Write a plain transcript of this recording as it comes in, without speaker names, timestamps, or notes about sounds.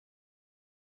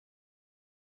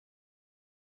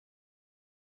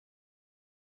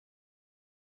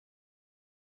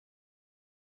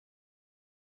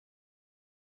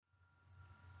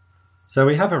So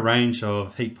we have a range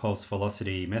of heat pulse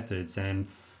velocity methods, and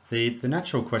the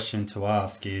natural question to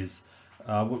ask is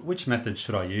which method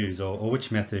should I use, or which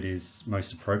method is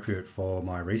most appropriate for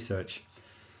my research?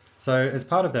 So as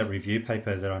part of that review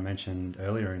paper that I mentioned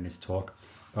earlier in this talk,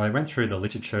 I went through the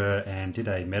literature and did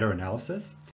a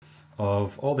meta-analysis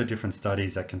of all the different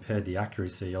studies that compared the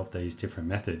accuracy of these different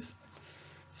methods.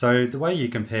 So the way you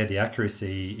compare the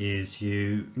accuracy is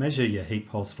you measure your heat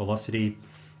pulse velocity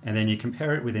and then you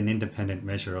compare it with an independent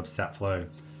measure of sap flow.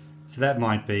 So that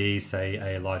might be, say,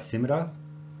 a lysimeter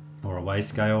or a weigh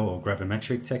scale or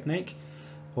gravimetric technique.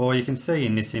 Or you can see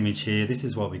in this image here, this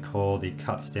is what we call the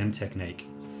cut stem technique.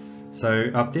 So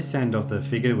up this end of the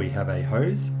figure, we have a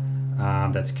hose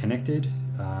that's connected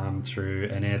through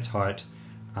an airtight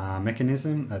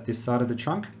mechanism at this side of the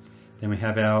trunk. Then we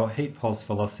have our heat pulse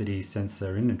velocity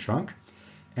sensor in the trunk,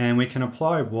 and we can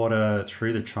apply water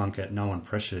through the trunk at known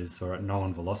pressures or at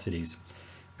known velocities.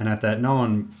 And at that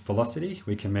known velocity,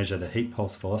 we can measure the heat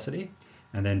pulse velocity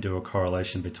and then do a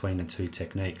correlation between the two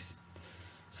techniques.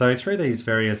 So through these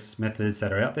various methods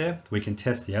that are out there, we can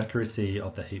test the accuracy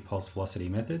of the heat pulse velocity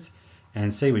methods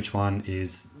and see which one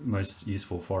is most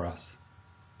useful for us.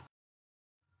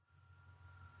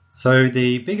 So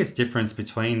the biggest difference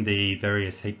between the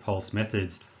various heat pulse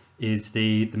methods is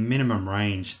the minimum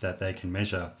range that they can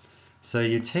measure. So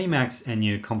your Tmax and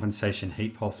your compensation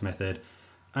heat pulse method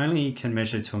only can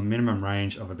measure to a minimum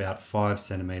range of about 5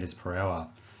 centimeters per hour,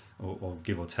 or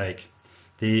give or take.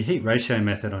 The heat ratio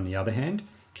method, on the other hand,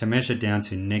 can measure down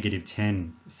to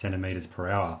 -10 centimeters per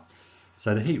hour.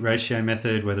 So the heat ratio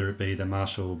method, whether it be the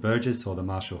Marshall-Burgess or the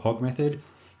Marshall-Hogg method,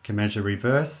 can measure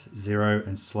reverse, zero,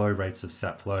 and slow rates of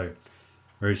sap flow,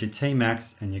 whereas your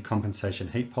Tmax and your compensation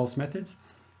heat pulse methods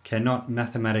cannot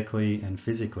mathematically and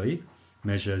physically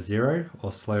measure zero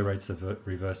or slow rates of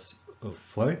reverse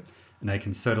flow, and they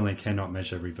certainly cannot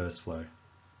measure reverse flow.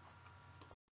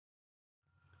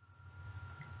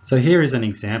 So here is an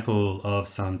example of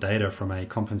some data from a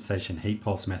compensation heat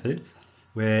pulse method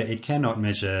where it cannot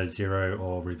measure zero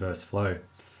or reverse flow.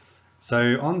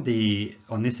 So on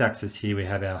this axis here we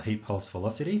have our heat pulse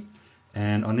velocity,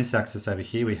 and on this axis over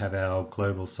here we have our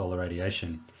global solar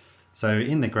radiation. So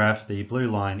in the graph, the blue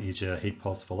line is your heat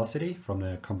pulse velocity from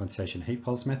the compensation heat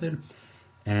pulse method,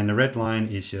 and the red line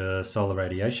is your solar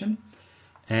radiation.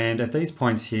 And at these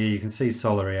points here you can see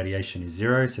solar radiation is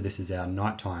zero, so this is our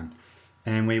nighttime.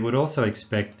 And we would also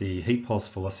expect the heat pulse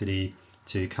velocity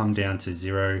to come down to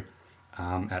zero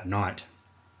at night.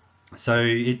 So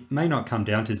it may not come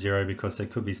down to zero because there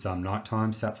could be some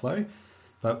nighttime sap flow,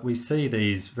 but we see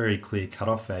these very clear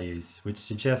cutoff values, which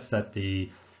suggests that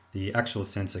the actual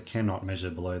sensor cannot measure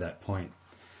below that point.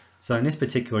 So in this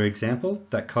particular example,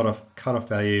 that cutoff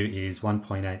value is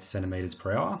 1.8 centimeters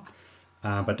per hour,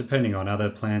 but depending on other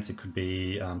plants, it could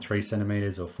be 3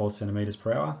 centimeters or 4 centimeters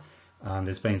per hour.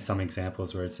 There's been some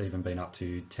examples where it's even been up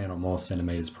to 10 or more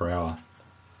centimeters per hour.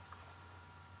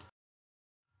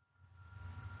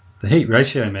 The heat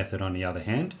ratio method, on the other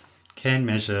hand, can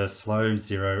measure slow,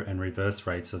 zero, and reverse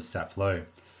rates of sap flow.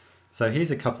 So here's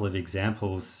a couple of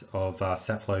examples of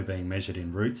sap flow being measured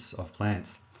in roots of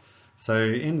plants. So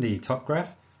in the top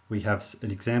graph, we have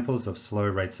examples of slow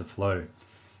rates of flow.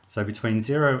 So between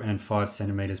 0 and 5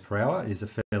 centimeters per hour is a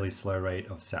fairly slow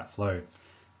rate of sap flow.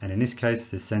 And in this case,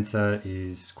 the sensor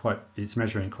is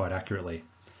measuring quite accurately.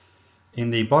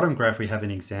 In the bottom graph, we have an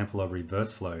example of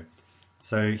reverse flow.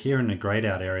 So here in the grayed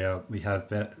out area, we have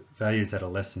values that are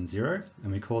less than 0,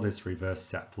 and we call this reverse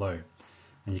sap flow.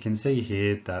 And you can see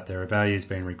here that there are values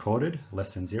being recorded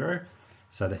less than 0,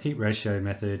 so the heat ratio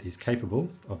method is capable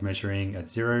of measuring at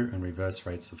 0 and reverse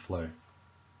rates of flow.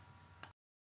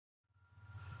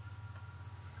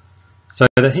 So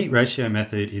the heat ratio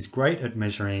method is great at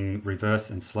measuring reverse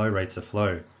and slow rates of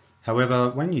flow. However,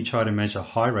 when you try to measure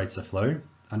high rates of flow,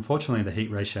 unfortunately the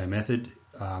heat ratio method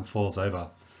falls over.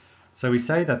 So we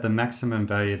say that the maximum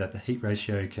value that the heat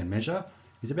ratio can measure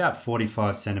is about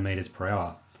 45 centimeters per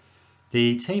hour.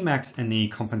 The Tmax and the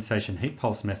compensation heat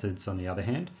pulse methods, on the other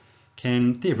hand,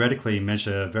 can theoretically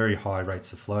measure very high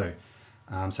rates of flow.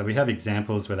 So we have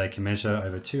examples where they can measure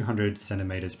over 200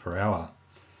 centimeters per hour.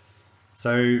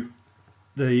 So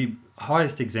the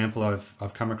highest example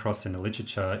I've come across in the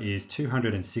literature is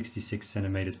 266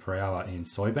 centimeters per hour in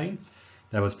soybean.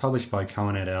 That was published by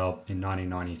Cohen et al. In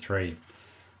 1993.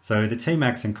 So the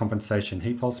Tmax and compensation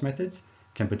heat pulse methods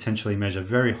can potentially measure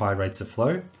very high rates of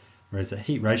flow, whereas the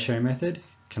heat ratio method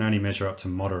can only measure up to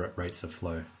moderate rates of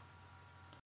flow.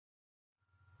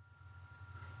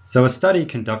 So a study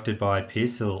conducted by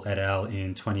Pearsall et al.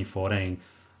 In 2014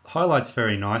 highlights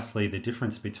very nicely the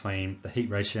difference between the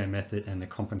heat ratio method and the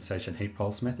compensation heat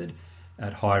pulse method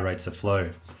at high rates of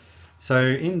flow. So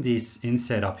in this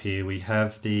inset up here, we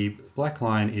have the black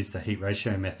line is the heat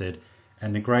ratio method,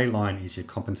 and the grey line is your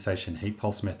compensation heat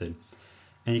pulse method.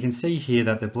 And you can see here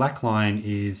that the black line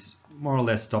is more or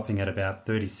less stopping at about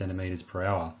 30 centimeters per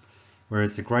hour,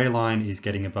 whereas the grey line is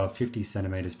getting above 50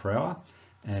 centimeters per hour,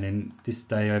 and in this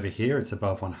day over here it's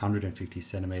above 150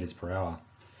 centimeters per hour.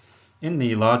 In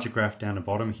the larger graph down the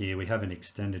bottom here, we have an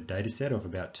extended data set of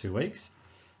about 2 weeks,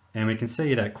 and we can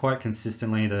see that quite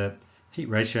consistently the heat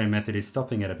ratio method is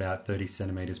stopping at about 30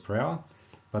 centimeters per hour,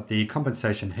 but the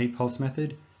compensation heat pulse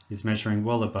method is measuring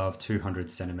well above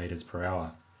 200 centimeters per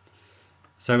hour.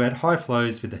 So at high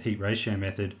flows with the heat ratio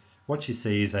method, what you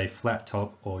see is a flat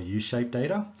top or U-shaped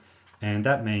data, and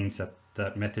that means that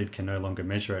that method can no longer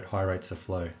measure at high rates of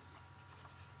flow.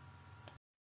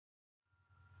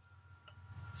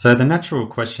 So the natural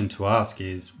question to ask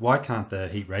is, why can't the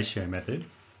heat ratio method,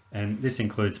 and this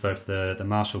includes both the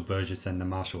Marshall-Burgess and the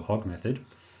Marshall-Hogg method,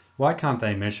 why can't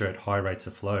they measure at high rates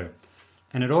of flow?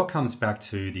 And it all comes back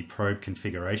to the probe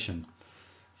configuration.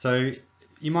 So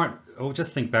you might or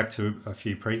just think back to a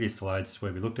few previous slides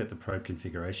where we looked at the probe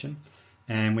configuration,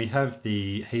 and we have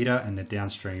the heater and the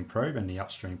downstream probe and the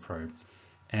upstream probe,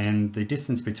 and the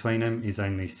distance between them is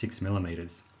only 6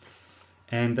 millimeters.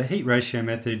 And the heat ratio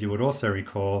method, you would also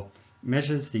recall,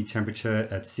 measures the temperature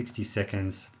at 60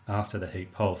 seconds after the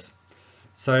heat pulse.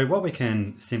 So what we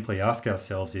can simply ask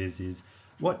ourselves is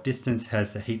what distance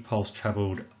has the heat pulse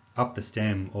traveled up the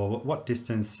stem, or what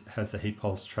distance has the heat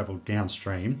pulse traveled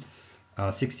downstream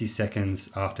 60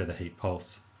 seconds after the heat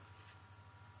pulse?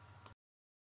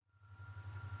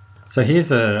 So here's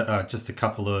just a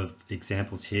couple of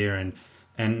examples here,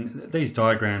 and these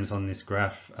diagrams on this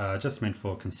graph are just meant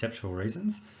for conceptual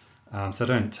reasons, so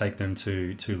don't take them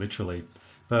too literally.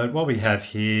 But what we have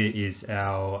here is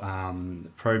our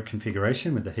probe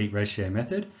configuration with the heat ratio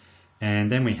method, and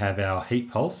then we have our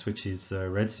heat pulse, which is the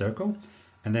red circle,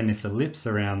 and then this ellipse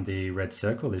around the red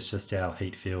circle is just our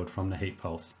heat field from the heat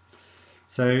pulse.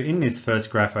 So in this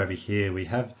first graph over here, we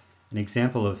have an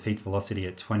example of heat velocity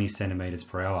at 20 centimeters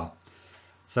per hour.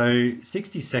 So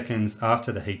 60 seconds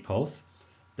after the heat pulse,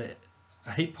 the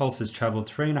heat pulse has traveled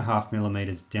 3.5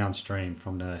 millimeters downstream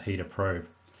from the heater probe.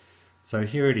 So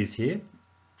here it is here.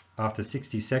 After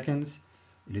 60 seconds,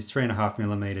 it is 3.5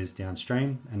 millimeters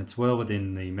downstream, and it's well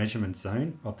within the measurement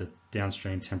zone of the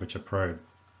downstream temperature probe.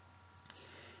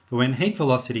 But when heat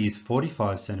velocity is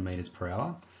 45 centimeters per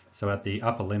hour, so at the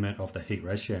upper limit of the heat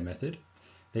ratio method,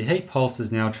 the heat pulse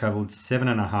has now traveled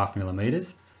 7.5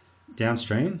 millimeters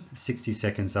downstream 60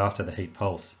 seconds after the heat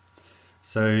pulse.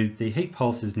 So the heat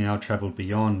pulse is now traveled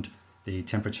beyond the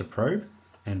temperature probe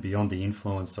and beyond the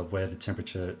influence of where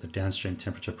the downstream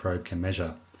temperature probe can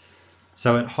measure.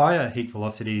 So at higher heat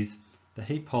velocities, the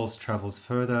heat pulse travels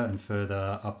further and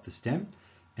further up the stem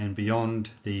and beyond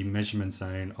the measurement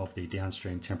zone of the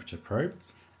downstream temperature probe,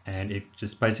 and it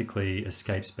just basically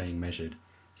escapes being measured.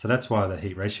 So that's why the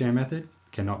heat ratio method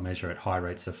cannot measure at high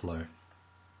rates of flow.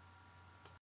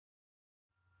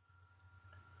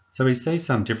 So we see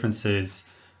some differences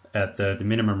at the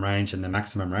minimum range and the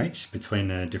maximum range between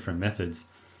the different methods.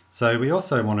 So we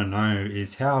also want to know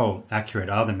is how accurate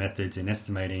are the methods in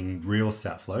estimating real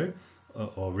sat flow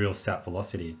or real sat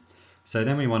velocity. So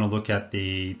then we want to look at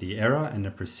the error and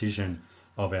the precision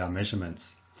of our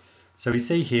measurements. So we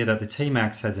see here that the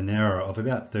Tmax has an error of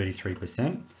about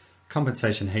 33%,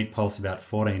 compensation heat pulse about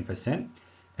 14%,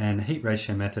 and heat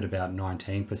ratio method about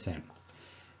 19%.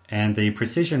 And the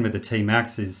precision with the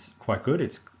Tmax is quite good,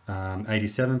 it's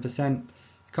 87%,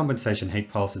 compensation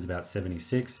heat pulse is about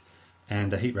 76%,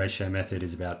 and the heat ratio method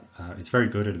is about, it's very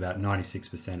good at about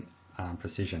 96%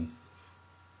 precision.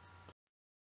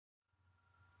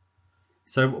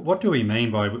 So what do we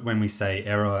mean by when we say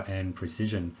error and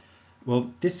precision?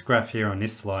 Well, this graph here on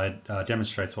this slide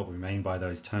demonstrates what we mean by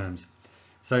those terms.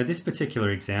 So this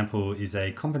particular example is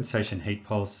a compensation heat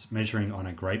pulse measuring on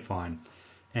a grapevine,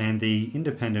 and the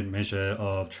independent measure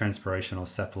of transpiration or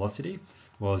sat velocity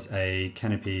was a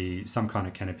canopy, some kind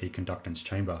of canopy conductance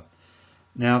chamber.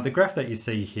 Now the graph that you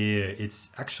see here,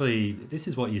 it's actually, this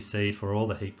is what you see for all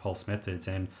the heat pulse methods,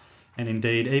 and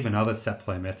indeed even other sat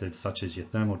flow methods such as your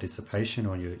thermal dissipation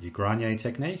or your Granier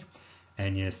technique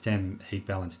and your stem heat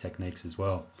balance techniques as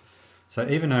well. So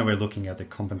even though we're looking at the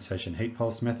compensation heat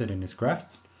pulse method in this graph,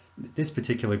 this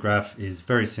particular graph is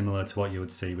very similar to what you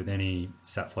would see with any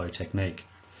sat flow technique.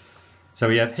 So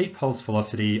we have heat pulse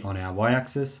velocity on our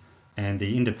y-axis and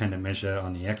the independent measure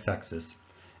on the x-axis.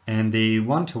 And the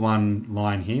one-to-one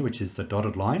line here, which is the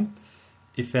dotted line,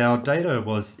 if our data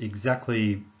was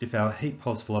exactly, if our heat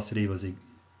pulse velocity was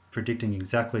predicting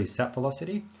exactly sat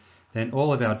velocity, then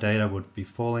all of our data would be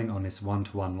falling on this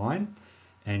one-to-one line,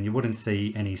 and you wouldn't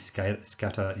see any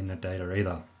scatter in the data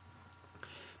either.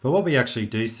 But what we actually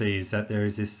do see is that there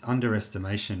is this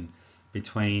underestimation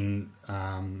between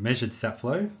measured sap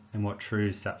flow and what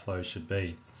true sap flow should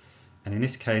be. And in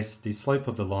this case, the slope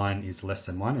of the line is less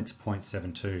than 1, it's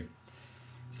 0.72.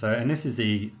 So, and this is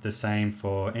the same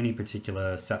for any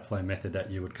particular sap flow method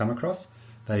that you would come across.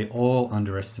 They all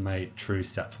underestimate true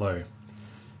sap flow.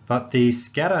 But the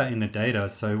scatter in the data,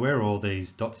 so where all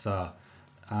these dots are,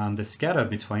 the scatter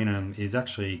between them is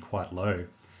actually quite low.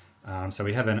 So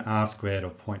we have an R squared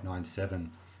of 0.97,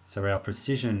 so our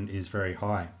precision is very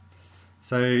high.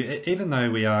 So even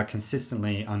though we are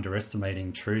consistently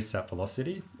underestimating true sap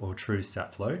velocity or true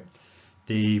sap flow,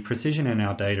 the precision in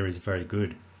our data is very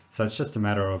good. So it's just a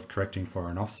matter of correcting for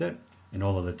an offset in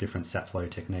all of the different sap flow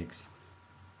techniques.